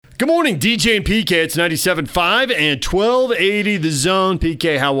Good morning, DJ and PK. It's 97.5 and 1280 The Zone.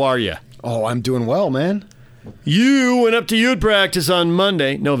 PK, how are you? Oh, I'm doing well, man. You went up to youth practice on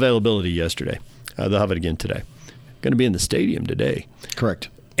Monday. No availability yesterday. They'll have it again today. Going to be in the stadium today. Correct.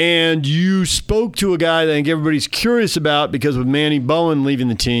 And you spoke to a guy that I think everybody's curious about because with Manny Bowen leaving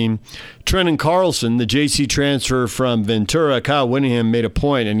the team, Trenton Carlson, the JC transfer from Ventura, Kyle Whittingham made a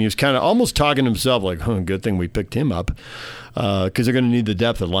point, and he was kind of almost talking to himself like, good thing we picked him up because they're going to need the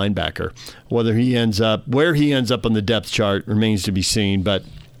depth of linebacker. Where he ends up on the depth chart remains to be seen, but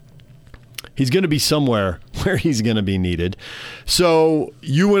he's going to be somewhere where he's going to be needed. So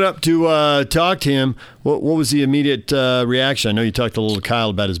you went up to talk to him. What was the immediate reaction? I know you talked a little to Kyle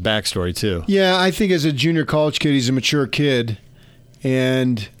about his backstory too. Yeah, I think as a junior college kid, he's a mature kid.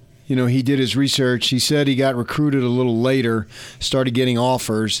 And, he did his research. He said he got recruited a little later, started getting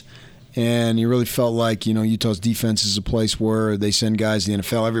offers. And he really felt like, Utah's defense is a place where they send guys to the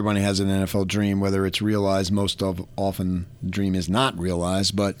NFL. Everybody has an NFL dream, whether it's realized. Often the dream is not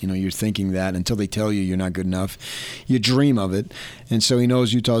realized, but, you're thinking that until they tell you you're not good enough. You dream of it. And so he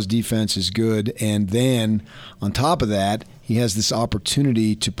knows Utah's defense is good. And then on top of that, he has this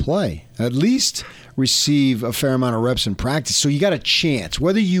opportunity to play, at least receive a fair amount of reps in practice. So you got a chance.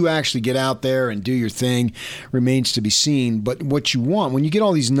 Whether you actually get out there and do your thing remains to be seen. But what you want, when you get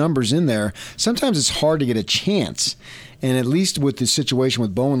all these numbers in there, sometimes it's hard to get a chance. And at least with the situation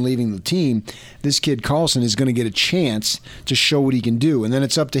with Bowen leaving the team, this kid Carlson is going to get a chance to show what he can do. And then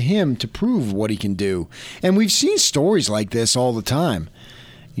it's up to him to prove what he can do. And we've seen stories like this all the time.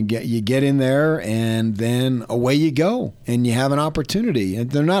 You get in there, and then away you go, and you have an opportunity.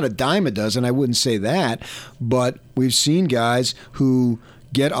 And they're not a dime a dozen, I wouldn't say that, but we've seen guys who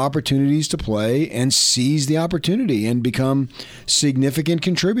get opportunities to play and seize the opportunity and become significant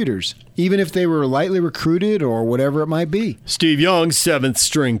contributors, even if they were lightly recruited or whatever it might be. Steve Young,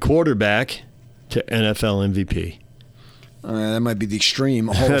 seventh-string quarterback to NFL MVP. That might be the extreme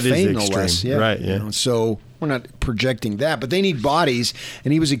Hall of Fame, no less. Yeah. Right, yeah. So we're not projecting that, but they need bodies.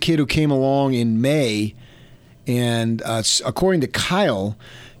 And he was a kid who came along in May, and according to Kyle,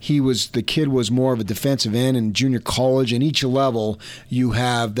 the kid was more of a defensive end in junior college. And each level you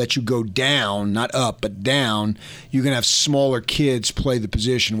have that you go down, not up, but down, you can have smaller kids play the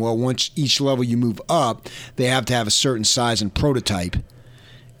position. Well, once each level you move up, they have to have a certain size and prototype.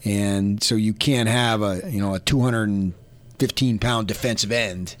 And so you can't have a 215-pound defensive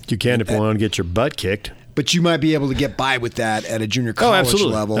end. You can if you want to get your butt kicked. But you might be able to get by with that at a junior college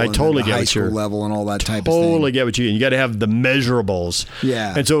level. I totally get high school level and all that type of thing. Totally get what you mean. You got to have the measurables.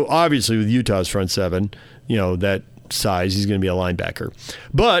 Yeah. And so obviously with Utah's front seven, that size, he's going to be a linebacker.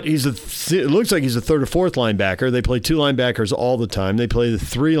 But it looks like he's a third or fourth linebacker. They play two linebackers all the time. They play the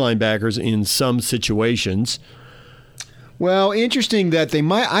three linebackers in some situations. Well, interesting that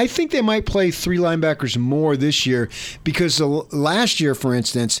I think they might play three linebackers more this year because last year, for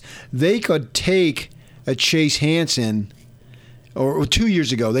instance, they could take a Chase Hansen, or 2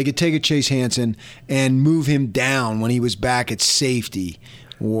 years ago, they could take a Chase Hansen and move him down when he was back at safety.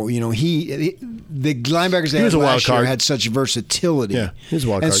 Or, the linebackers they had last year had such versatility. Yeah, he was a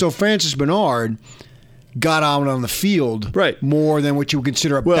wild card. And so Francis Bernard got out on the field more than what you would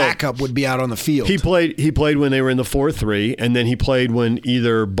consider a backup would be out on the field. He played when they were in the 4-3, and then he played when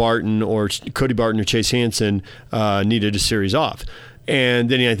either Cody Barton or Chase Hansen needed a series off. And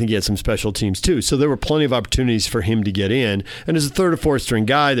then I think he had some special teams too. So there were plenty of opportunities for him to get in. And as a third or fourth string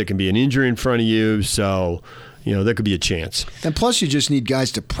guy, there can be an injury in front of you. So, there could be a chance. And plus you just need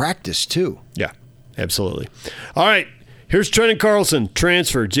guys to practice too. Yeah, absolutely. All right. Here's Trenton Carlson,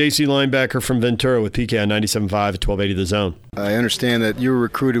 transfer, JC linebacker from Ventura with PK on 97.5 at 1280 The Zone. I understand that you were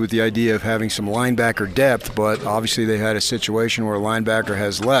recruited with the idea of having some linebacker depth, but obviously they had a situation where a linebacker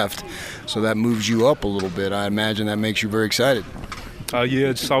has left, so that moves you up a little bit. I imagine that makes you very excited. Yeah,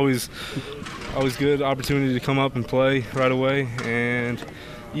 it's always good opportunity to come up and play right away, and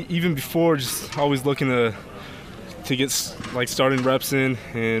even before, just always looking to get starting reps in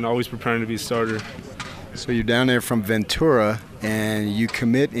and always preparing to be a starter. So you're down there from Ventura, and you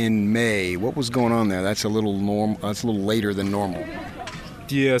commit in May. What was going on there? That's a little later than normal.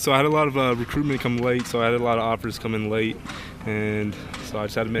 Yeah, so I had a lot of recruitment come late, so I had a lot of offers come in late, and so I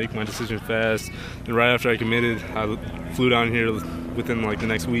just had to make my decision fast. And right after I committed, I flew down here within the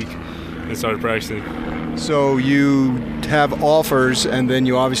next week and started practicing. So you have offers, and then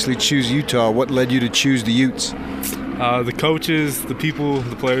you obviously choose Utah. What led you to choose the Utes? The coaches, the people,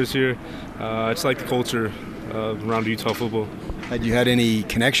 the players here. I just like the culture around Utah football. Had you had any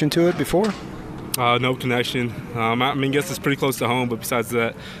connection to it before? No connection. I guess it's pretty close to home, but besides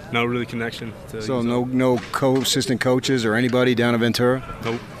that, no really connection. So no co-assistant coaches or anybody down in Ventura?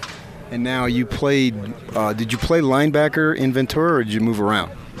 Nope. And now you played. Did you play linebacker in Ventura, or did you move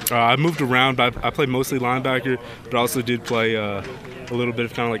around? I moved around, but I played mostly linebacker, but also did play a little bit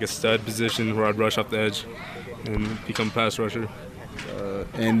of kind of like a stud position where I'd rush off the edge and become a pass rusher.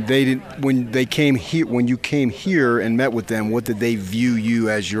 And they didn't when you came here and met with them. What did they view you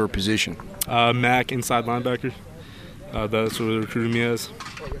as your position? Mac, inside linebacker. That's what they recruited me as.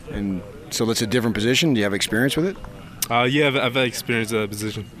 And so that's a different position. Do you have experience with it? Yeah, I've had experience at that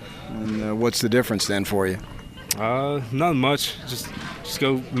position. And what's the difference then for you? Not much. Just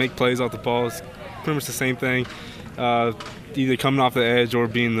go make plays off the ball. It's pretty much the same thing. Either coming off the edge or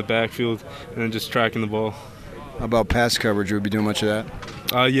being in the backfield and then just tracking the ball. How about pass coverage? Would you be doing much of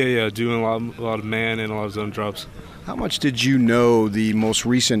that? Yeah, doing a lot of man and a lot of zone drops. How much did you know the most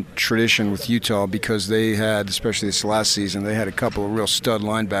recent tradition with Utah? Because they had, especially this last season, they had a couple of real stud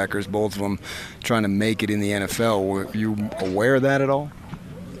linebackers, both of them trying to make it in the NFL. Were you aware of that at all?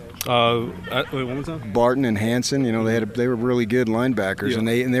 Wait, one more time? Barton and Hansen, they were really good linebackers, yeah.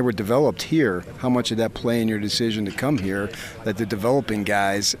 and they were developed here. How much did that play in your decision to come here, that they're developing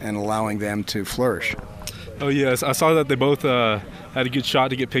guys and allowing them to flourish? Oh, yes. I saw that they both had a good shot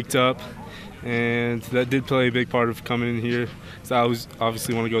to get picked up, and that did play a big part of coming in here. So I was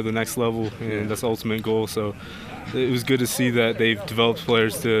obviously want to go to the next level, and that's the ultimate goal. So it was good to see that they've developed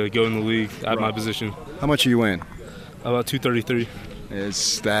players to go in the league at my position. How much are you weighing? About 233.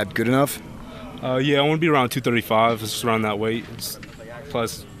 Is that good enough? Yeah, I want to be around 235. It's just around that weight. It's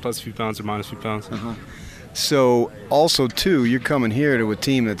plus a few pounds or minus a few pounds. Uh-huh. So also, too, you're coming here to a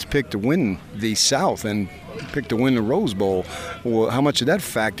team that's picked to win the South and picked to win the Rose Bowl. Well, how much did that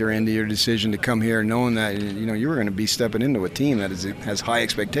factor into your decision to come here, knowing that you were going to be stepping into a team that has high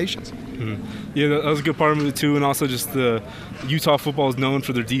expectations? Mm-hmm. Yeah, that was a good part of it too, and also just the Utah football is known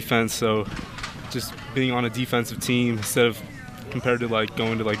for their defense. So just being on a defensive team instead of compared to like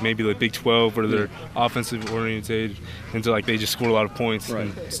going to like maybe the Big 12 where they're offensive oriented and so like they just score a lot of points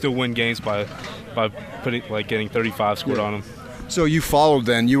and still win games by putting like getting 35 scored on them. So you followed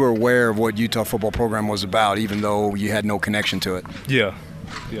then, you were aware of what Utah football program was about even though you had no connection to it. Yeah.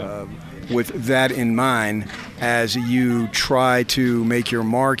 With that in mind, as you try to make your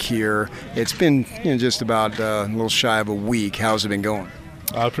mark here, it's been just about a little shy of a week. How's it been going?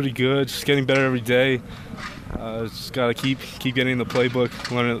 Pretty good. Just getting better every day. Just got to keep getting the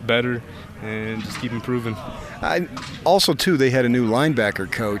playbook, learning it better, and just keep improving. Also, too, they had a new linebacker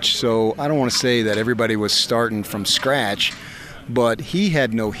coach, so I don't want to say that everybody was starting from scratch, but he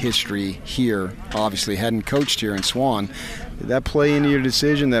had no history here, obviously, hadn't coached here in Swan. Did that play into your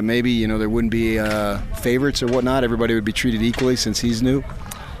decision that maybe, there wouldn't be favorites or whatnot? Everybody would be treated equally since he's new?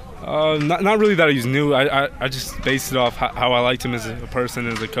 Not really that he's new. I just based it off how I liked him as a person,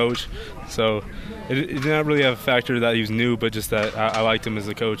 as a coach. So it did not really have a factor that he was new, but just that I liked him as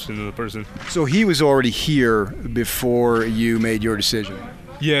a coach and a person. So he was already here before you made your decision?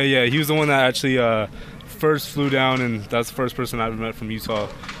 Yeah. He was the one that actually first flew down, and that's the first person I ever met from Utah.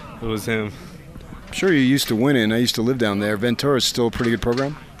 It was him. I'm sure you're used to winning. I used to live down there. Ventura's still a pretty good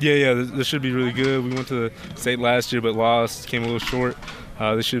program? Yeah. This should be really good. We went to the state last year but lost, came a little short.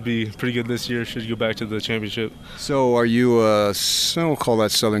 This should be pretty good this year. Should go back to the championship. So are you, we'll call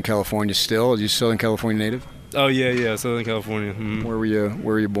that Southern California still? Are you Southern California native? Oh, yeah, Southern California. Mm-hmm. Where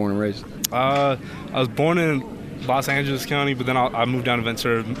were you born and raised? I was born in Los Angeles County, but then I moved down to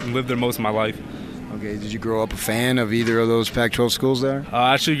Ventura and lived there most of my life. Okay, did you grow up a fan of either of those Pac-12 schools there?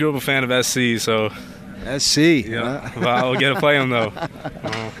 I actually grew up a fan of SC, so... SC? Yeah, I'll get to play them, though.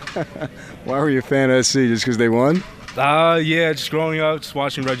 Why were you a fan of SC? Just because they won? Yeah, just growing up, just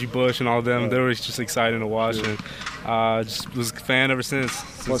watching Reggie Bush and all of them. They were just exciting to watch, and just was a fan ever since.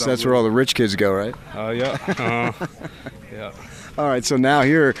 Plus, that's where all the rich kids go, right? Yeah. Yeah. All right, so now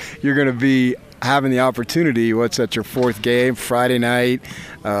here you're going to be having the opportunity. What's that, your fourth game, Friday night,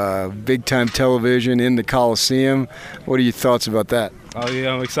 big-time television in the Coliseum. What are your thoughts about that? Oh,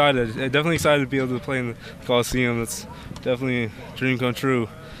 yeah, I'm excited. Definitely excited to be able to play in the Coliseum. That's definitely a dream come true.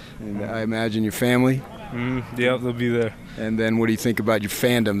 And I imagine your family? Yeah, they'll be there. And then what do you think about your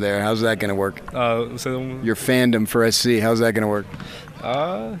fandom there? How's that going to work? Your fandom for SC, how's that going to work?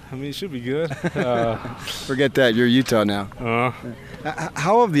 It should be good. Forget that, you're Utah now.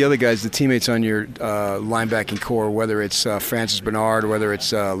 How have the other guys, the teammates on your linebacking core, whether it's Francis Bernard or whether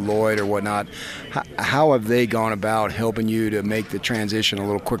it's Lloyd or whatnot, how have they gone about helping you to make the transition a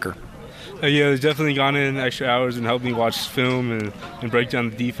little quicker? Yeah, they've definitely gone in extra hours and helped me watch film and break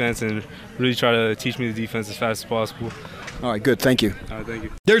down the defense and really try to teach me the defense as fast as possible. All right, good. Thank you. Thank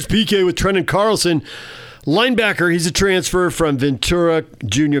you. There's PK with Trenton Carlson. Linebacker, he's a transfer from Ventura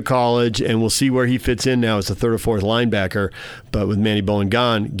Junior College, and we'll see where he fits in now as a third or fourth linebacker. But with Manny Bowen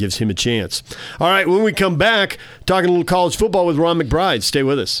gone, gives him a chance. All right, when we come back, talking a little college football with Ron McBride. Stay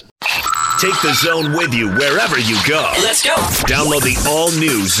with us. Take the Zone with you wherever you go. Let's go. Download the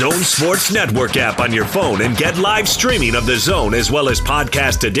all-new Zone Sports Network app on your phone and get live streaming of the Zone as well as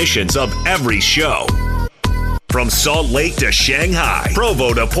podcast editions of every show. From Salt Lake to Shanghai,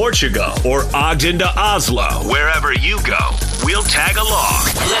 Provo to Portugal, or Ogden to Oslo, wherever you go, we'll tag along.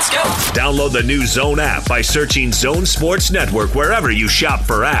 Let's go. Download the new Zone app by searching Zone Sports Network wherever you shop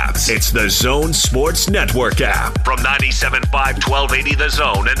for apps. It's the Zone Sports Network app from 97.5 1280 The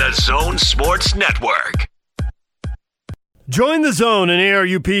Zone and the Zone Sports Network. Join the Zone in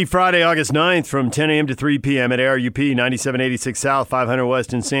ARUP Friday, August 9th from 10 a.m. to 3 p.m. at ARUP 9786 South, 500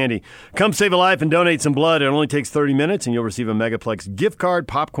 West in Sandy. Come save a life and donate some blood. It only takes 30 minutes, and you'll receive a Megaplex gift card,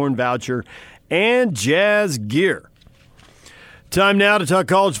 popcorn voucher, and jazz gear. Time now to talk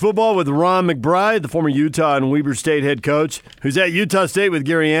college football with Ron McBride, the former Utah and Weber State head coach, who's at Utah State with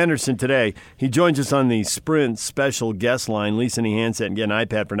Gary Anderson today. He joins us on the Sprint special guest line. Lease any handset and get an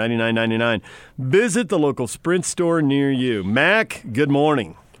iPad for $99.99. Visit the local Sprint store near you. Mac, good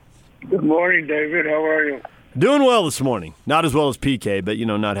morning. Good morning, David. How are you? Doing well this morning. Not as well as PK, but,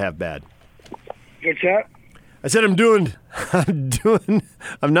 not half bad. What's that? I said I'm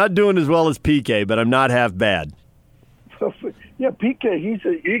not doing as well as PK, but I'm not half bad. Yeah, PK.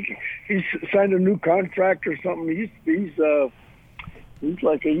 He's signed a new contract or something. He's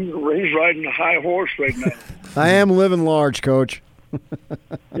riding a high horse right now. I am living large, Coach.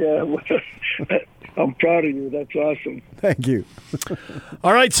 Yeah, I'm proud of you. That's awesome. Thank you.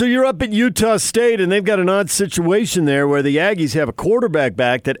 All right, so you're up at Utah State, and they've got an odd situation there where the Aggies have a quarterback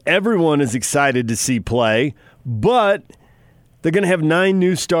back that everyone is excited to see play, but they're going to have 9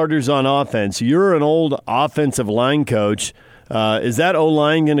 new starters on offense. You're an old offensive line coach. Is that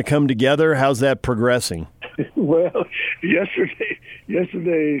O-line going to come together? How's that progressing? Well,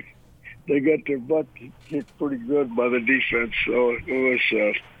 yesterday they got their butt kicked pretty good by the defense, so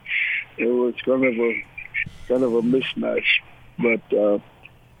it was kind of a mismatch. But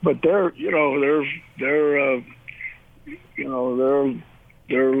they're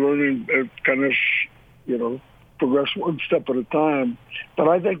learning. They're kind of progress one step at a time. But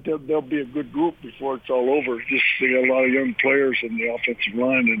I think they'll be a good group before it's all over. Just they got a lot of young players in the offensive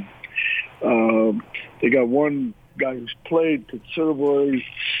line, and they got one guy who's played considerably.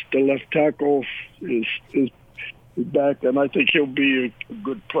 The left tackle is back, and I think he'll be a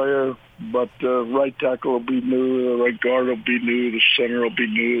good player. But the right tackle will be new, the right guard will be new, the center will be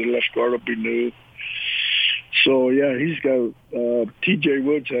new, the left guard will be new. So yeah, he's got T.J.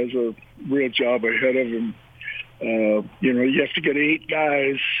 Woods has a real job ahead of him. You have to get 8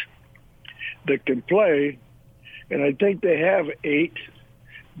 guys that can play, and I think they have 8,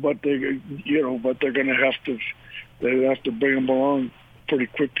 but they're going to have to bring them along pretty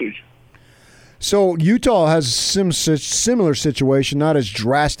quickly. So Utah has a similar situation, not as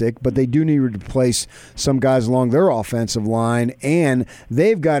drastic, but they do need to replace some guys along their offensive line, and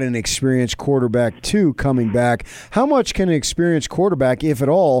they've got an experienced quarterback, too, coming back. How much can an experienced quarterback, if at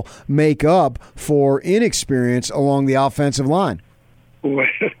all, make up for inexperience along the offensive line? Well,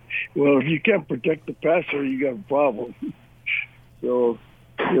 if you can't protect the passer, you got a problem. So,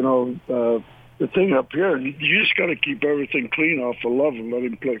 the thing up here, you just got to keep everything clean off the Love and let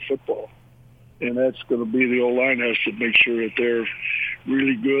him play football. And that's going to be the O-line has to make sure that they're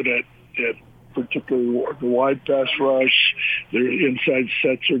really good at particularly the wide pass rush. Their inside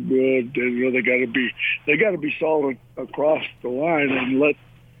sets are good. They got to be solid across the line and let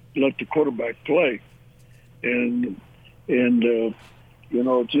the quarterback play. And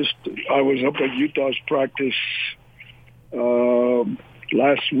just I was up at Utah's practice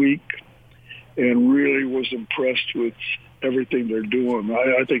last week and really was impressed with everything they're doing.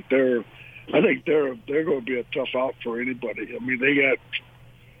 I think they're going to be a tough out for anybody. I mean, they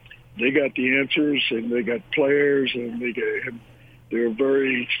got the answers, and they got players, and they're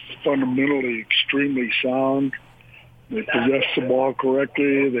very fundamentally extremely sound. They possess the ball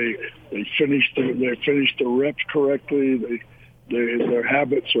correctly. They finish the reps correctly. Their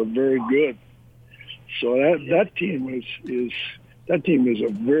habits are very good. So that team is a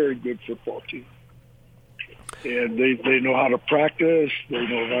very good football team, and they know how to practice. They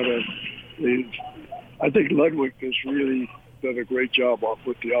know how to. I think Ludwig has really done a great job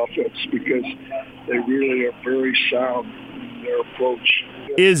with the offense because they really are very sound in their approach.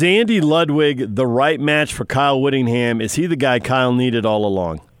 Is Andy Ludwig the right match for Kyle Whittingham? Is he the guy Kyle needed all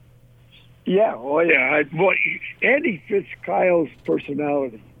along? Yeah, Andy fits Kyle's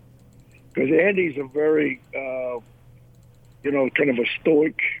personality. because Andy's a very, kind of a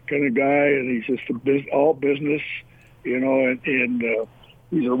stoic kind of guy, and he's just all business, and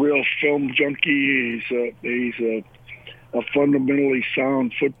he's a real film junkie. He's a fundamentally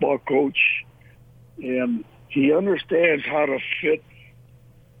sound football coach, and he understands how to fit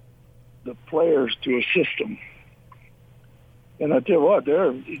the players to a system. And I tell you what,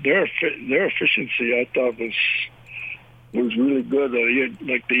 their efficiency I thought was really good.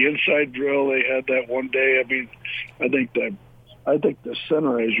 Like the inside drill they had that one day. I mean, I think the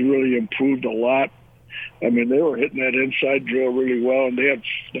center has really improved a lot. I mean, they were hitting that inside drill really well, and they had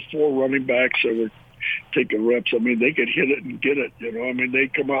the 4 running backs that were taking reps. I mean, they could hit it and get it. I mean, they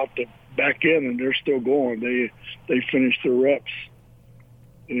come out the back end and they're still going. They finish their reps,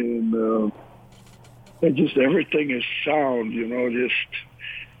 and just everything is sound. How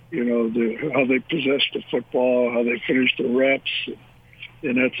they possess the football, how they finish the reps,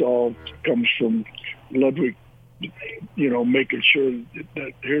 and that's all comes from Ludwig. Making sure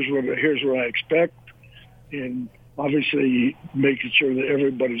that here's what I expect, and obviously making sure that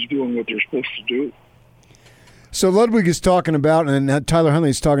everybody's doing what they're supposed to do. So Ludwig is talking about, and Tyler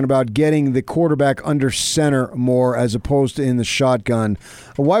Huntley is talking about, getting the quarterback under center more as opposed to in the shotgun.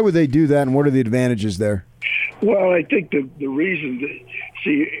 Why would they do that, and what are the advantages there? Well, I think the reason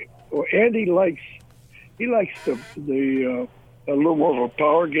Andy likes the a little more of a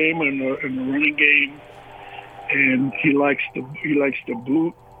power game in the running game, and he likes the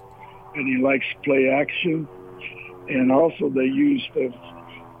boot, and he likes play action, and also they'll use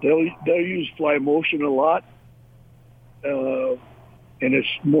fly motion a lot. And it's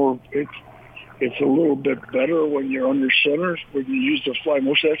a little bit better when you're under center when you use the fly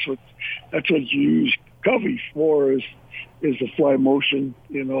motion. That's what you use Covey for is the fly motion,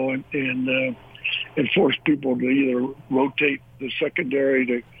 and force people to either rotate the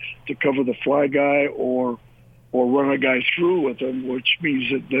secondary to cover the fly guy or run a guy through with him, which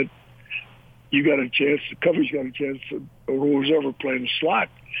means that you got a chance. Covey's got a chance, or who's ever playing the slot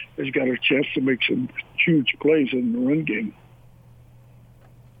has got a chance to make some huge plays in the run game.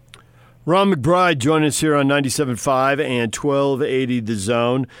 Ron McBride joining us here on 97.5 and 1280 The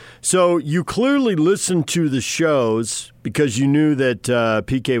Zone. So you clearly listened to the shows because you knew that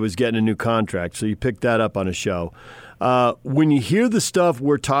PK was getting a new contract, so you picked that up on a show. When you hear the stuff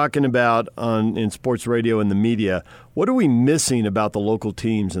we're talking about in sports radio and the media, what are we missing about the local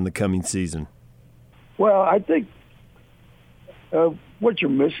teams in the coming season? Well, I think what you're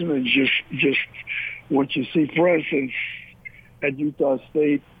missing is just what you see. For instance, at Utah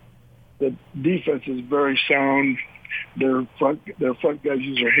State, the defense is very sound. Their front guys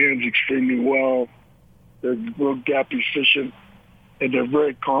use their hands extremely well. They're real gap efficient, and they're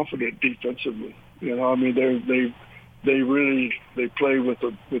very confident defensively. They play with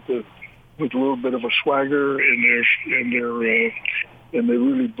a little bit of a swagger, and they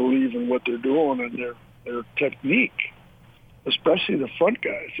really believe in what they're doing and their technique. Especially the front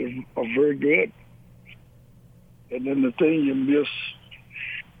guys are very good. And then the thing you miss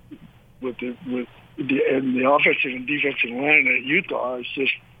with the offensive and defensive line at Utah is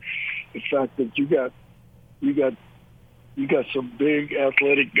just the fact that you got some big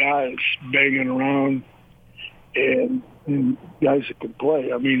athletic guys banging around and guys that can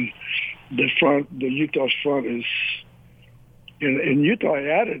play. I mean, the Utah's front is, in Utah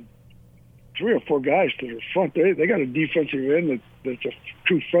added 3 or 4 guys to their front. They got a defensive end that's a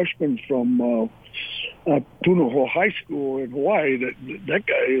true freshman from Punahou High School in Hawaii. That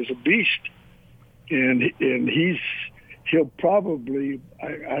guy is a beast, and he'll probably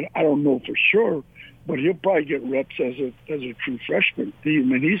I don't know for sure, but he'll probably get reps as a true freshman.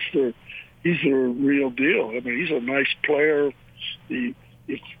 He's the real deal. I mean, he's a nice player.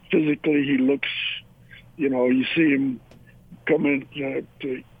 Physically he looks, you see him come in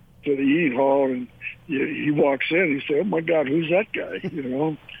to the eat hall, and he walks in. You say, "Oh my God, who's that guy?"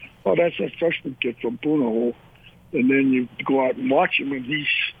 Oh, that's that freshman kid from Punahou. And then you go out and watch him, and he's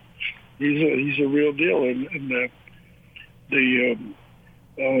a real deal. And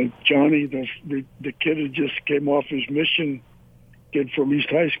Johnny, the kid who just came off his mission, kid from East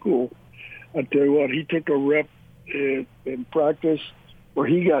High School. I tell you what, he took a rep in practice where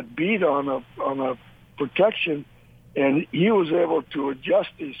he got beat on a protection, and he was able to adjust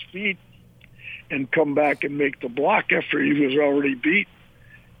his feet and come back and make the block after he was already beat.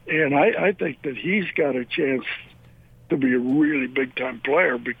 And I think that he's got a chance to be a really big time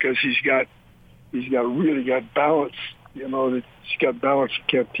player because he's really got balance. He's got balance you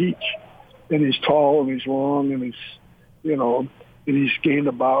can't teach, and he's tall and he's long and he's gained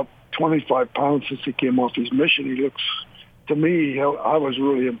about 25 pounds since he came off his mission. He looks to me, I was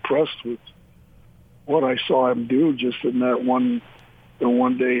really impressed with what I saw him do just in that one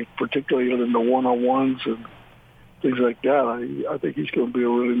day, particularly in the one-on-ones and things like that. I think he's going to be a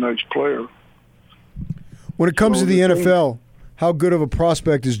really nice player. When it comes to the NFL, how good of a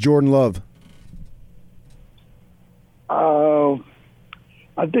prospect is Jordan Love?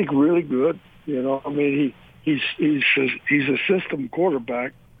 I think really good. I mean, he's a system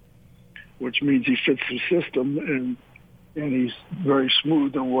quarterback, which means he fits the system, and he's very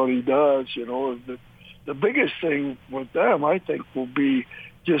smooth in what he does. The biggest thing with them, I think, will be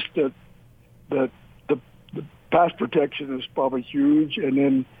just that the pass protection is probably huge, and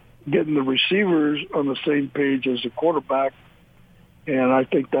then getting the receivers on the same page as the quarterback. And I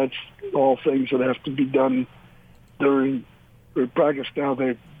think that's all things that have to be done during practice. Now,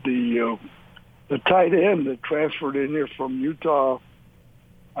 the tight end that transferred in here from Utah,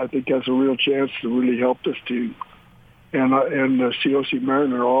 I think has a real chance to really help this team. And the COC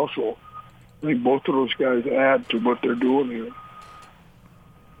Mariner also. I think both of those guys add to what they're doing here.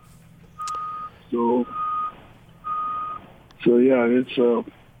 So yeah, it's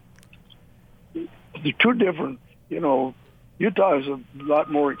the two different. Utah is a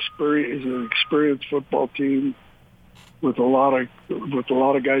lot more experienced, is an experienced football team with a lot of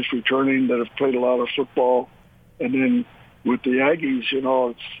guys returning that have played a lot of football, and then with the Aggies,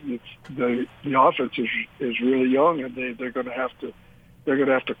 it's the offense is really young, and they're going to have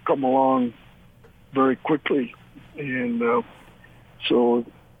to come along very quickly, and so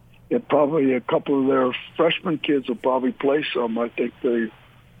probably a couple of their freshman kids will probably play some. I think the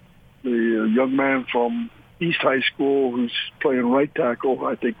young man from East High School who's playing right tackle,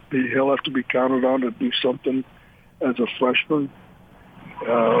 I think he'll have to be counted on to do something as a freshman.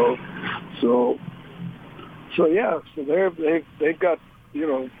 So they've got,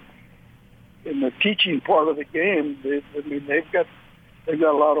 in the teaching part of the game, they've got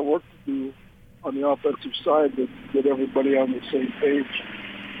a lot of work to do on the offensive side to get everybody on the same page.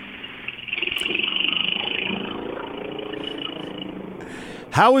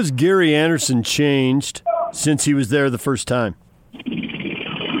 How has Gary Anderson changed since he was there the first time?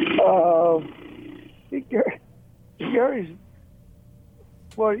 Gary's,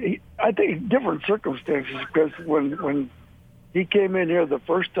 I think different circumstances, because when he came in here the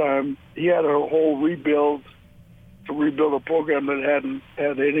first time, he had a whole rebuild a program that hadn't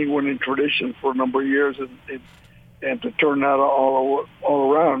had any winning tradition for a number of years, and to turn that all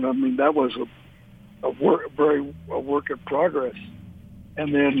around. I mean, that was a work in progress.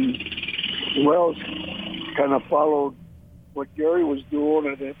 And then Wells kind of followed what Gary was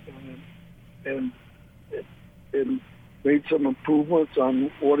doing and made some improvements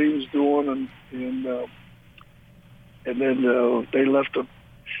on what he was doing, and then they left him.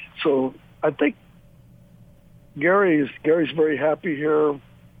 So I think Gary's very happy here.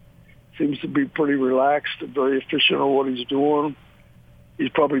 Seems to be pretty relaxed and very efficient on what he's doing. He's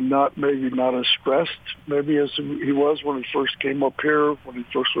probably maybe not as stressed maybe as he was when he first came up here, when he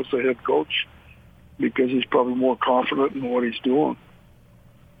first was the head coach, because he's probably more confident in what he's doing.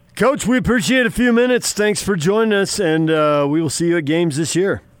 Coach, we appreciate a few minutes. Thanks for joining us, and we will see you at games this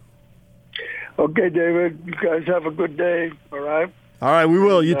year. Okay, David. You guys have a good day, all right? All right, we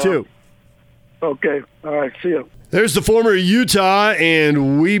will. You too. Okay. All right, see you. There's the former Utah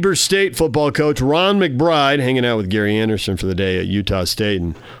and Weber State football coach, Ron McBride, hanging out with Gary Anderson for the day at Utah State,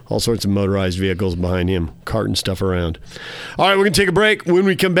 and all sorts of motorized vehicles behind him, carting stuff around. All right, we're going to take a break. When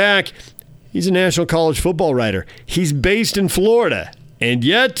we come back, he's a national college football writer. He's based in Florida, and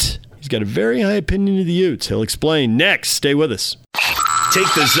yet he's got a very high opinion of the Utes. He'll explain next. Stay with us.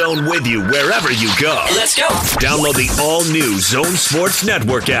 Take the Zone with you wherever you go. Let's go. Download the all-new Zone Sports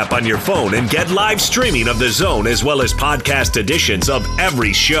Network app on your phone and get live streaming of the Zone as well as podcast editions of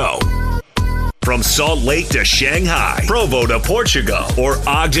every show. From Salt Lake to Shanghai, Provo to Portugal, or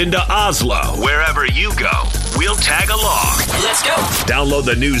Ogden to Oslo, wherever you go, we'll tag along. Let's go. Download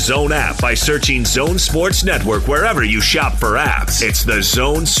the new Zone app by searching Zone Sports Network wherever you shop for apps. It's the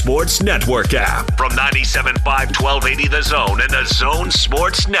Zone Sports Network app from 97.5 1280 The Zone and the Zone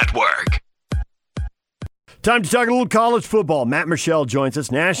Sports Network. Time to talk a little college football. Matt Michel joins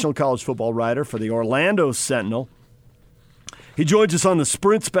us, national college football writer for the Orlando Sentinel. He joins us on the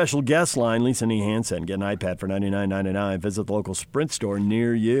Sprint special guest line. Lisa Nee Hansen. Get an iPad for $99.99. Visit the local Sprint store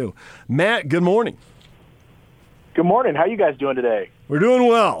near you. Matt, good morning. Good morning. How are you guys doing today? We're doing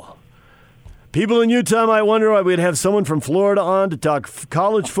well. People in Utah might wonder why we'd have someone from Florida on to talk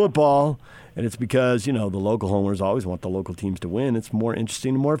college football, and it's because, the local homers always want the local teams to win. It's more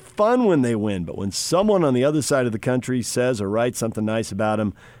interesting and more fun when they win. But when someone on the other side of the country says or writes something nice about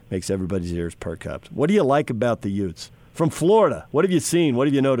them, makes everybody's ears perk up. What do you like about the Utes? from Florida. What have you seen? What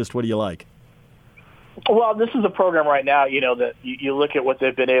have you noticed? What do you like? Well, this is a program right now, that you look at what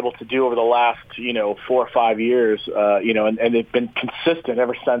they've been able to do over the last, 4 or 5 years, and they've been consistent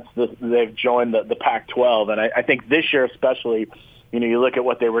ever since they've joined the Pac-12. And I think this year especially, you look at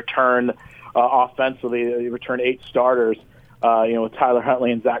what they return offensively. They return 8 starters, with Tyler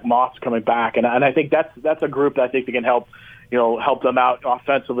Huntley and Zach Moss coming back. And I think that's a group that I think they can help them out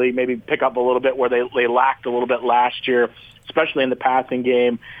offensively, maybe pick up a little bit where they lacked a little bit last year, especially in the passing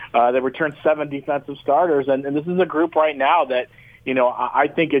game. They returned 7 defensive starters, and this is a group right now that, I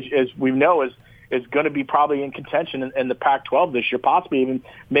think as we know is going to be probably in contention in the Pac-12 this year, possibly even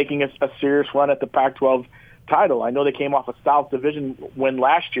making a serious run at the Pac-12 title. I know they came off a South Division win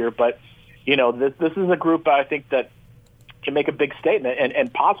last year, but, this is a group I think that can make a big statement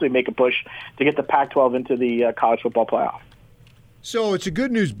and possibly make a push to get the Pac-12 into the college football playoff. So it's a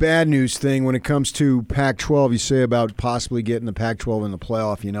good news, bad news thing when it comes to Pac-12. You say about possibly getting the Pac-12 in the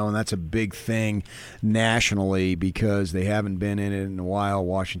playoff, and that's a big thing nationally because they haven't been in it in a while.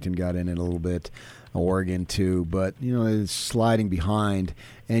 Washington got in it a little bit, Oregon too, but it's sliding behind.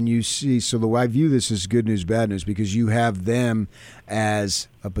 And you see, so the way I view this is good news, bad news because you have them as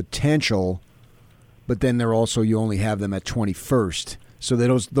a potential, but then they're also you only have them at 21st. So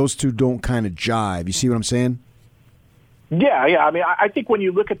those two don't kind of jive. You see what I'm saying? Yeah. I mean, I think when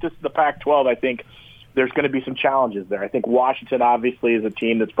you look at the Pac-12, I think there's going to be some challenges there. I think Washington obviously is a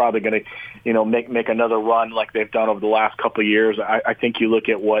team that's probably going to, make another run like they've done over the last couple of years. I think you look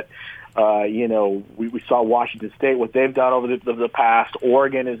at what, we saw Washington State, what they've done over the past.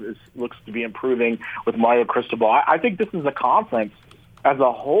 Oregon looks to be improving with Mario Cristobal. I think this is a conference as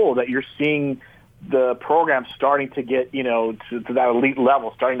a whole that you're seeing the program starting to get, to that elite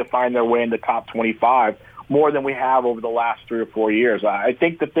level, starting to find their way in the top 25. More than we have over the last 3 or 4 years. I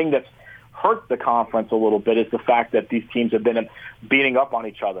think the thing that's hurt the conference a little bit is the fact that these teams have been beating up on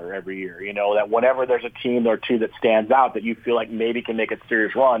each other every year. That whenever there's a team or two that stands out that you feel like maybe can make a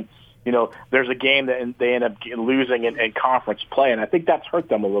serious run, there's a game that they end up losing in conference play, and I think that's hurt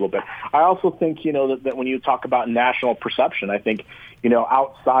them a little bit. I also think, that when you talk about national perception, I think,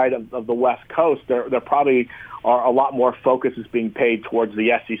 outside of the West Coast, there probably are a lot more focus is being paid towards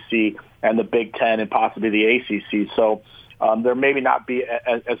the SEC and the Big Ten and possibly the ACC. So there may not be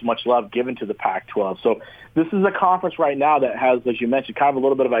as much love given to the Pac-12. So this is a conference right now that has, as you mentioned, kind of a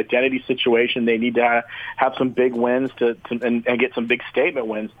little bit of identity situation. They need to have some big wins and get some big statement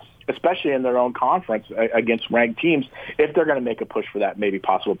wins, especially in their own conference against ranked teams, if they're going to make a push for that maybe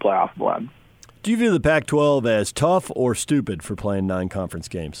possible playoff run. Do you view the Pac-12 as tough or stupid for playing 9 conference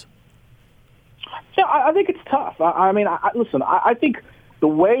games? Yeah, I think it's tough. Listen, I think the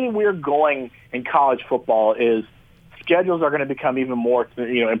way we're going in college football is schedules are going to become even more,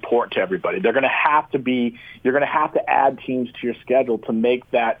 important to everybody. They're going to have to be. You're going to have to add teams to your schedule to make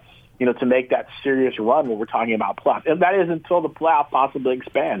that, to make that serious run when we're talking about playoff. And that is until the playoff possibly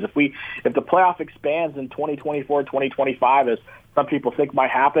expands. If the playoff expands in 2024, 2025, as some people think might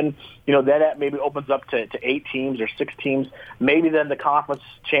happen, then that maybe opens up to 8 teams or 6 teams. Maybe then the conference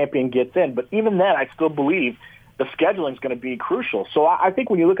champion gets in. But even then, I still believe the scheduling is going to be crucial. So I think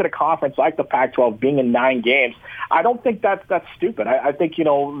when you look at a conference like the Pac-12 being in 9 games, I don't think that's stupid. I think, you're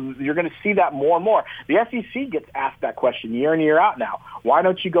going to see that more and more. The SEC gets asked that question year in, year out now. Why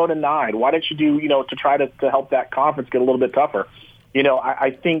don't you go to 9? Why don't you do, to try to help that conference get a little bit tougher?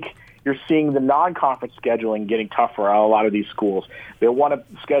 I think you're seeing the non-conference scheduling getting tougher on a lot of these schools. They want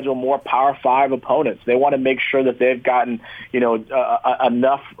to schedule more Power 5 opponents. They want to make sure that they've gotten,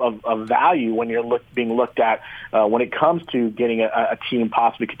 enough of value when you're being looked at when it comes to getting a team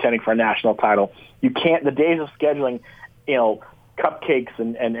possibly contending for a national title. You can't. The days of scheduling, cupcakes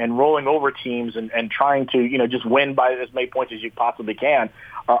and rolling over teams and trying to, just win by as many points as you possibly can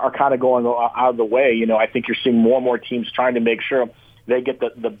are kind of going out of the way. I think you're seeing more and more teams trying to make sure they get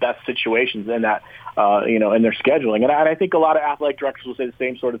the best situations in that, in their scheduling. And I think a lot of athletic directors will say the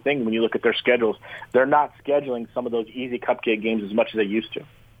same sort of thing when you look at their schedules. They're not scheduling some of those easy cupcake games as much as they used to.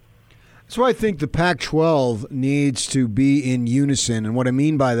 So I think the Pac-12 needs to be in unison, and what I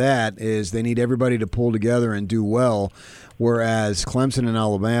mean by that is they need everybody to pull together and do well, whereas Clemson and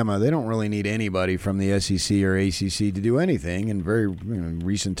Alabama, they don't really need anybody from the SEC or ACC to do anything. In very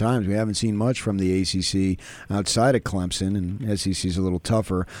recent times, we haven't seen much from the ACC outside of Clemson, and SEC is a little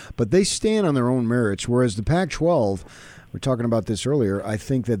tougher, but they stand on their own merits, whereas the Pac-12, we were talking about this earlier, I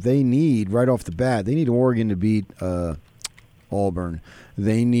think that they need, right off the bat, they need Oregon to beat Auburn.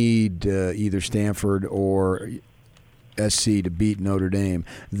 They need either Stanford or SC to beat Notre Dame.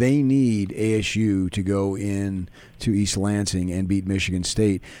 They need ASU to go in to East Lansing and beat Michigan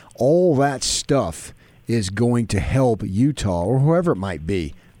State. All that stuff is going to help Utah or whoever it might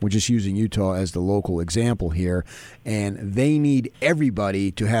be. We're just using Utah as the local example here. And they need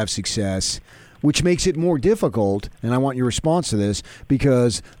everybody to have success, which makes it more difficult, and I want your response to this,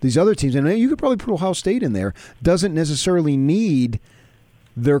 because these other teams, and you could probably put Ohio State in there, doesn't necessarily need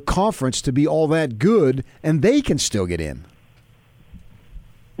their conference to be all that good, and they can still get in.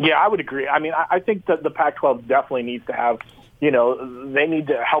 Yeah, I would agree. I mean, I think that the Pac-12 definitely needs to have, they need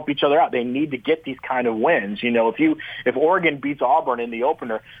to help each other out. They need to get these kind of wins. If Oregon beats Auburn in the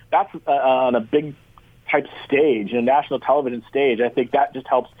opener, that's on a big type stage, a national television stage. I think that just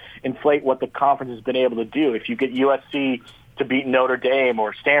helps inflate what the conference has been able to do. If you get USC to beat Notre Dame,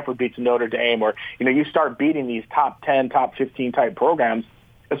 or Stanford beats Notre Dame, or you start beating these top 10, top 15 type programs,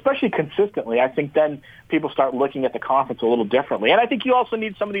 especially consistently, I think then people start looking at the conference a little differently. And I think you also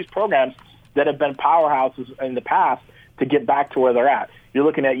need some of these programs that have been powerhouses in the past to get back to where they're at. You're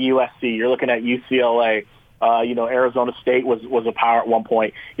looking at USC, you're looking at UCLA. Arizona State was a power at one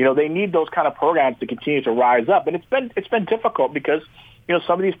point. They need those kind of programs to continue to rise up, and it's been difficult because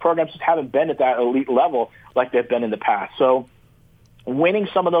some of these programs just haven't been at that elite level like they've been in the past. So winning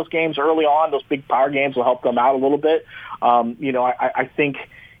some of those games early on, those big power games, will help them out a little bit. I think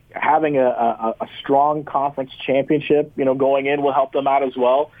having a strong conference championship, going in, will help them out as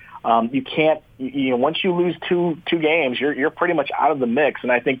well. You can't, once you lose two games, you're pretty much out of the mix.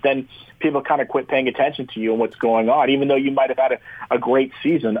 And I think then people kind of quit paying attention to you and what's going on, even though you might have had a great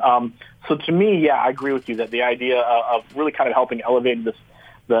season. So to me, yeah, I agree with you that the idea of really kind of helping elevate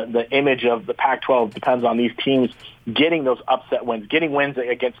the image of the Pac-12 depends on these teams getting those upset wins, getting wins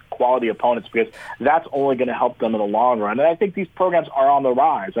against quality opponents, because that's only going to help them in the long run. And I think these programs are on the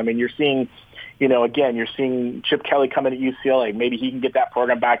rise. I mean, you're seeing, you're seeing Chip Kelly come in at UCLA. Maybe he can get that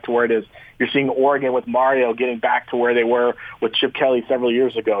program back to where it is. You're seeing Oregon with Mario getting back to where they were with Chip Kelly several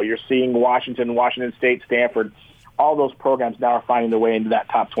years ago. You're seeing Washington State, Stanford. All those programs now are finding their way into that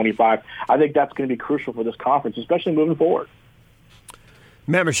top 25. I think that's going to be crucial for this conference, especially moving forward.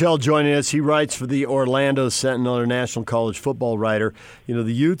 Matt Michel joining us. He writes for the Orlando Sentinel, a national college football writer. The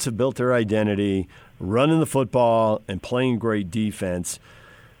Utes have built their identity running the football and playing great defense.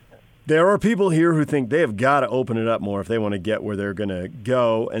 There are people here who think they have got to open it up more if they want to get where they're going to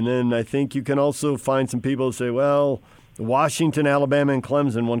go. And then I think you can also find some people who say, well, Washington, Alabama, and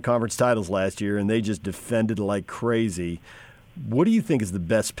Clemson won conference titles last year, and they just defended like crazy. What do you think is the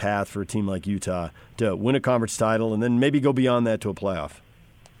best path for a team like Utah to win a conference title and then maybe go beyond that to a playoff?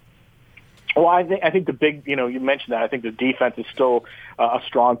 Well, I think the big, you mentioned that. I think the defense is still a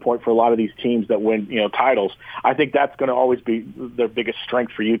strong point for a lot of these teams that win, titles. I think that's going to always be their biggest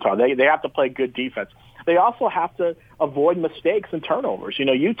strength for Utah. They have to play good defense. They also have to avoid mistakes and turnovers.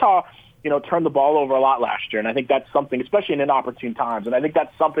 Utah, turned the ball over a lot last year, and I think that's something, especially in inopportune times. And I think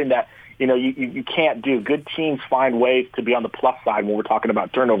that's something that you can't do. Good teams find ways to be on the plus side when we're talking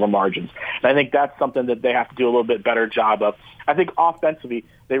about turnover margins. And I think that's something that they have to do a little bit better job of. I think offensively,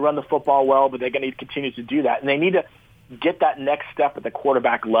 they run the football well, but they're going to need to continue to do that. And they need to get that next step at the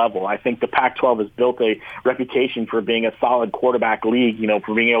quarterback level. I think the Pac-12 has built a reputation for being a solid quarterback league,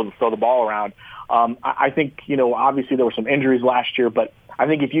 for being able to throw the ball around. I think, obviously there were some injuries last year, but I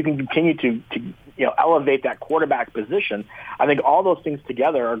think if you can continue to elevate that quarterback position, I think all those things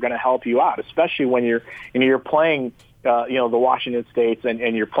together are going to help you out, especially when you're playing the Washington States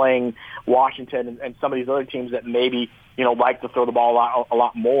and you're playing Washington and some of these other teams that maybe like to throw the ball a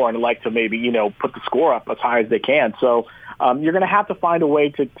lot more and like to maybe put the score up as high as they can. So you're going to have to find a way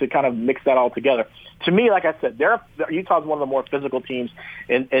to kind of mix that all together. To me, like I said, Utah's one of the more physical teams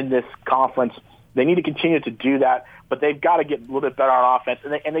in this conference. They need to continue to do that, but they've got to get a little bit better on offense,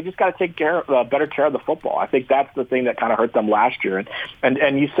 and they just got to take better care of the football. I think that's the thing that kind of hurt them last year.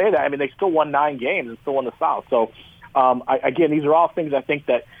 And you say that, I mean, they still won 9 games and still won the South. So, again, these are all things I think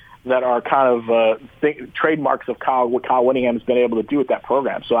that are kind of trademarks of what Kyle Whittingham has been able to do with that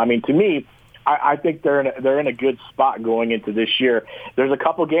program. So, I mean, to me, I think they're in a good spot going into this year. There's a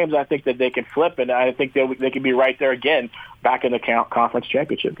couple games I think that they can flip, and I think they can be right there again back in the conference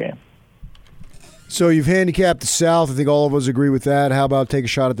championship game. So you've handicapped the South. I think all of us agree with that. How about take a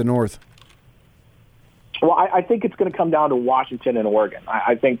shot at the North? Well, I think it's going to come down to Washington and Oregon.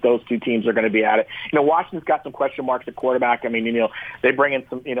 I think those two teams are going to be at it. Washington's got some question marks at quarterback. I mean, they bring in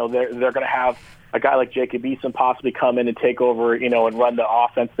some, they're going to have a guy like Jacob Eason possibly come in and take over, and run the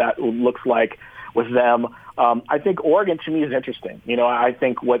offense that looks like with them. I think Oregon, to me, is interesting. I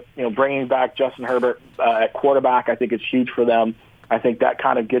think bringing back Justin Herbert at quarterback, I think is huge for them. I think that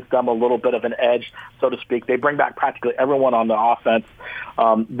kind of gets them a little bit of an edge, so to speak. They bring back practically everyone on the offense.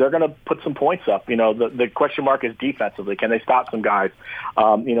 They're going to put some points up. The question mark is defensively. Can they stop some guys?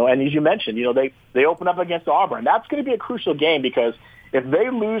 And as you mentioned, they open up against Auburn. That's going to be a crucial game because if they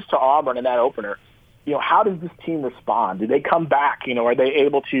lose to Auburn in that opener, how does this team respond? Do they come back? Are they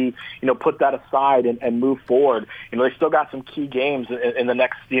able to, put that aside and move forward? They still got some key games in the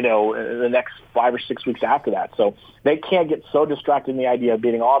next, in the next 5 or 6 weeks after that. So they can't get so distracted in the idea of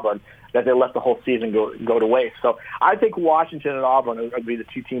beating Auburn that they let the whole season go to waste. So I think Washington and Auburn would be the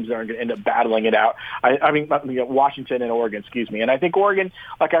two teams that are going to end up battling it out. Washington and Oregon, And I think Oregon,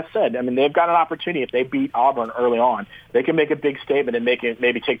 like I said, they've got an opportunity. If they beat Auburn early on, they can make a big statement and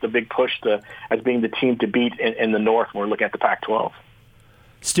maybe take the big push as being the team to beat in the North when we're looking at the Pac-12.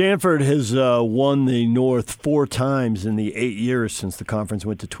 Stanford has won the North 4 times in the 8 years since the conference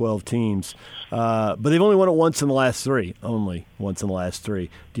went to 12 teams. But they've only won it once in the last 3. Only once in the last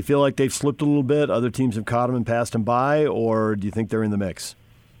 3. Do you feel like they've slipped a little bit? Other teams have caught them and passed them by? Or do you think they're in the mix?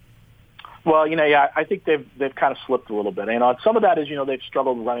 Well, I think they've kind of slipped a little bit. And some of that is, they've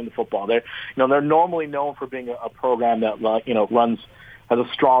struggled running the football. They're normally known for being a program that, has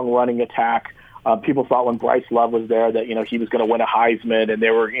a strong running attack. People thought when Bryce Love was there that, he was going to win a Heisman and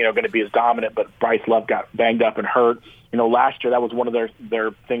they were, going to be as dominant, but Bryce Love got banged up and hurt. Last year that was one of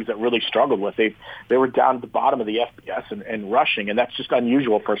their things that really struggled with. They were down at the bottom of the FBS and rushing, and that's just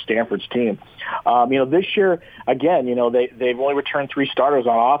unusual for Stanford's team. This year, again, they've only returned 3 starters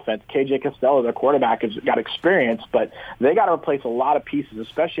on offense. KJ Costello, their quarterback, has got experience, but they got to replace a lot of pieces,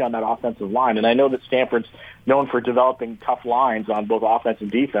 especially on that offensive line. And I know that Stanford's known for developing tough lines on both offense and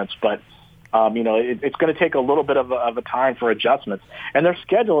defense, but it's going to take a little bit of a time for adjustments. And their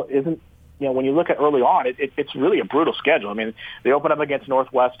schedule isn't, when you look at early on, it's really a brutal schedule. They open up against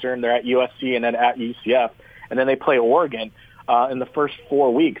Northwestern, they're at USC, and then at UCF, and then they play Oregon in the first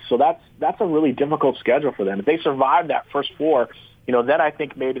 4 weeks. So that's a really difficult schedule for them. If they survive that first 4, then I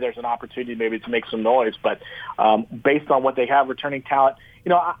think maybe there's an opportunity maybe to make some noise. But based on what they have returning talent,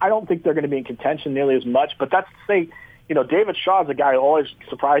 I don't think they're going to be in contention nearly as much. But that's to say, David Shaw is a guy who always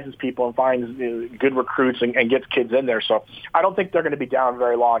surprises people and finds good recruits and gets kids in there. So I don't think they're going to be down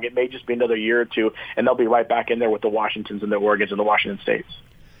very long. It may just be another year or two, and they'll be right back in there with the Washingtons and the Oregons and the Washington States.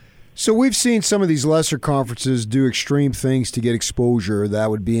 So we've seen some of these lesser conferences do extreme things to get exposure. That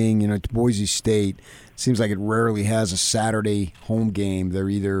would being, Boise State. It seems like it rarely has a Saturday home game. They're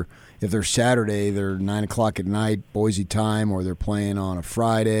either, if they're Saturday, they're 9 o'clock at night, Boise time, or they're playing on a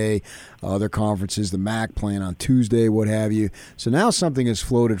Friday. Other conferences, the MAC playing on Tuesday, what have you. So now something is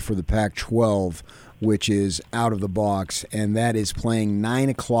floated for the Pac-12, which is out of the box, and that is playing 9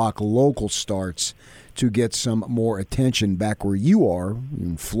 o'clock local starts to get some more attention back where you are,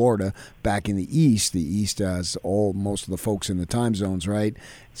 in Florida, back in the East. The East has most of the folks in the time zones, right?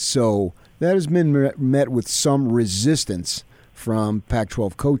 So that has been met with some resistance from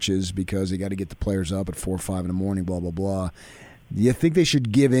Pac-12 coaches because they got to get the players up at 4 or 5 in the morning, blah, blah, blah. Do you think they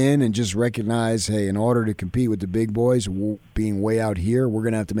should give in and just recognize, hey, in order to compete with the big boys being way out here, we're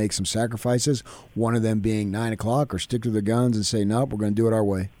going to have to make some sacrifices, one of them being 9 o'clock, or stick to the guns and say, nope, we're going to do it our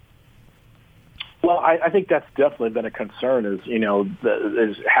way? Well, I think that's definitely been a concern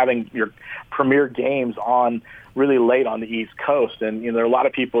is having your premier games on really late on the East Coast. And, there are a lot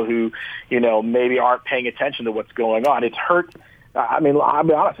of people who, maybe aren't paying attention to what's going on. It's hurt. I'll be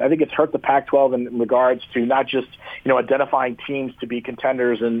honest, I think it's hurt the Pac-12 in regards to not just, identifying teams to be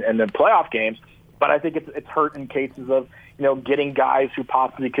contenders and then playoff games, but I think it's hurt in cases of, getting guys who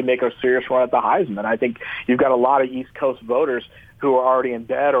possibly could make a serious run at the Heisman. I think you've got a lot of East Coast voters who are already in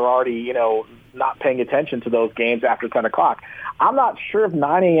bed or already, not paying attention to those games after 10 o'clock. I'm not sure if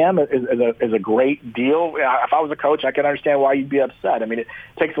 9 a.m. is a great deal. If I was a coach, I can understand why you'd be upset. It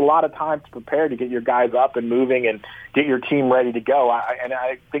takes a lot of time to prepare to get your guys up and moving and get your team ready to go.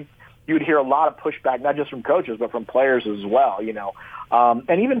 I think you would hear a lot of pushback, not just from coaches, but from players as well,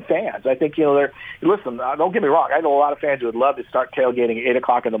 and even fans. I think, listen, don't get me wrong. I know a lot of fans who would love to start tailgating at 8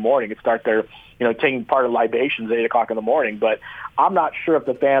 o'clock in the morning and start their, taking part of libations at 8 o'clock in the morning. But I'm not sure if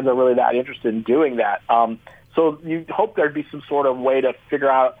the fans are really that interested in doing that. So you hope there'd be some sort of way to figure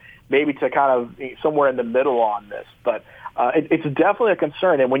out maybe to kind of somewhere in the middle on this. But it's definitely a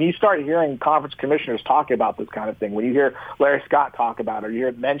concern. And when you start hearing conference commissioners talking about this kind of thing, when you hear Larry Scott talk about it, or you hear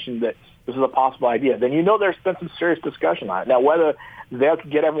it mentioned that this is a possible idea, then there's been some serious discussion on it. Now, whether they can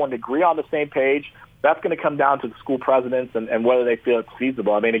get everyone to agree on the same page, that's going to come down to the school presidents and whether they feel it's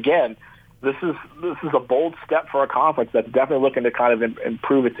feasible. Again, this is a bold step for a conference that's definitely looking to kind of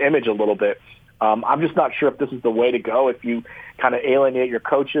improve its image a little bit. I'm just not sure if this is the way to go. If you kind of alienate your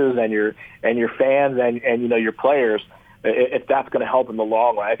coaches and your fans and your players, if that's going to help in the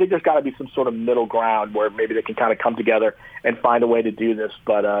long run. I think there's got to be some sort of middle ground where maybe they can kind of come together and find a way to do this.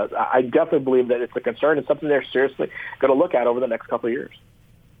 But I definitely believe that it's a concern and something they're seriously going to look at over the next couple of years.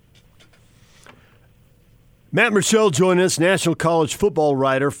 Matt Murschel joined us, national college football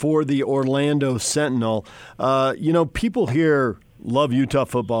writer for the Orlando Sentinel. People here love Utah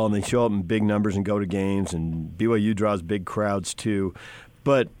football, and they show up in big numbers and go to games, and BYU draws big crowds too.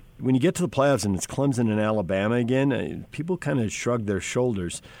 But when you get to the playoffs and it's Clemson and Alabama again, people kind of shrug their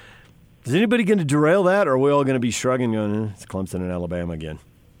shoulders. Is anybody going to derail that, or are we all going to be shrugging going, it's Clemson and Alabama again?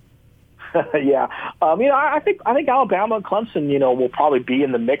 Yeah. I think Alabama and Clemson, will probably be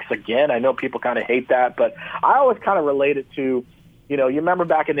in the mix again. I know people kind of hate that, but I always kind of relate it to, you remember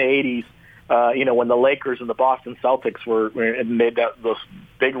back in the 80s, when the Lakers and the Boston Celtics made those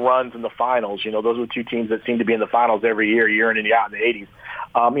big runs in the finals. Those were two teams that seemed to be in the finals every year in and out in the 80s.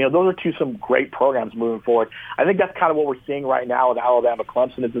 Those are some great programs moving forward. I think that's kind of what we're seeing right now with Alabama,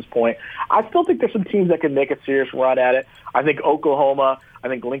 Clemson at this point. I still think there's some teams that can make a serious run at it. I think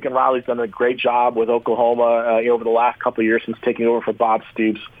Lincoln Riley's done a great job with Oklahoma over the last couple of years since taking over for Bob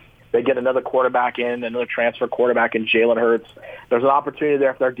Stoops. They get another transfer quarterback in Jalen Hurts. There's an opportunity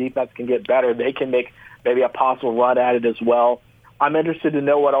there if their defense can get better. They can make maybe a possible run at it as well. I'm interested to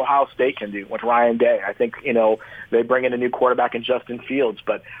know what Ohio State can do with Ryan Day. I think, they bring in a new quarterback in Justin Fields,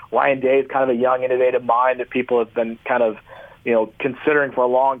 but Ryan Day is kind of a young, innovative mind that people have been kind of, considering for a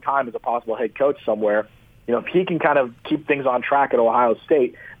long time as a possible head coach somewhere. If he can kind of keep things on track at Ohio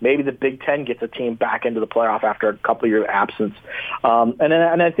State, maybe the Big Ten gets a team back into the playoff after a couple of years absence.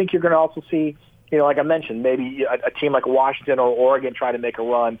 And I think you're going to also see, like I mentioned, maybe a team like Washington or Oregon try to make a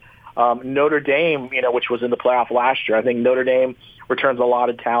run. Notre Dame, which was in the playoff last year, I think Notre Dame returns a lot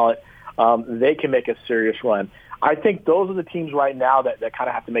of talent. They can make a serious run. I think those are the teams right now that kind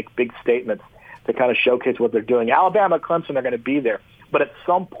of have to make big statements to kind of showcase what they're doing. Alabama, Clemson are going to be there, but at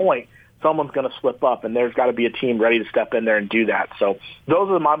some point, someone's going to slip up, and there's got to be a team ready to step in there and do that. So those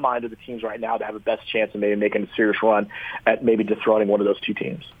are, in my mind, are the teams right now that have the best chance of maybe making a serious run at maybe dethroning one of those two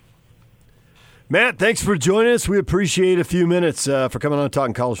teams. Matt, thanks for joining us. We appreciate a few minutes for coming on and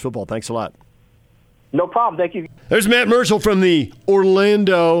talking college football. Thanks a lot. No problem. Thank you. There's Matt Murschel from the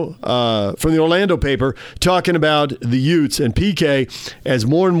Orlando paper talking about the Utes and PK as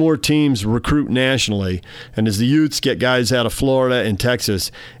more and more teams recruit nationally, and as the Utes get guys out of Florida and Texas,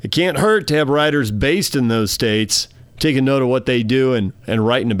 it can't hurt to have writers based in those states taking note of what they do and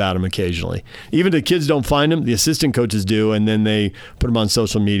writing about them occasionally. Even if the kids don't find them, the assistant coaches do, and then they put them on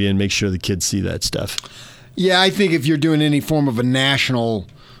social media and make sure the kids see that stuff. Yeah, I think if you're doing any form of a national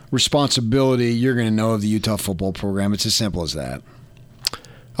responsibility, you're going to know of the Utah football program. It's as simple as that.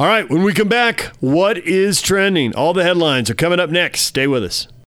 All right, when we come back, what is trending? All the headlines are coming up next. Stay with us.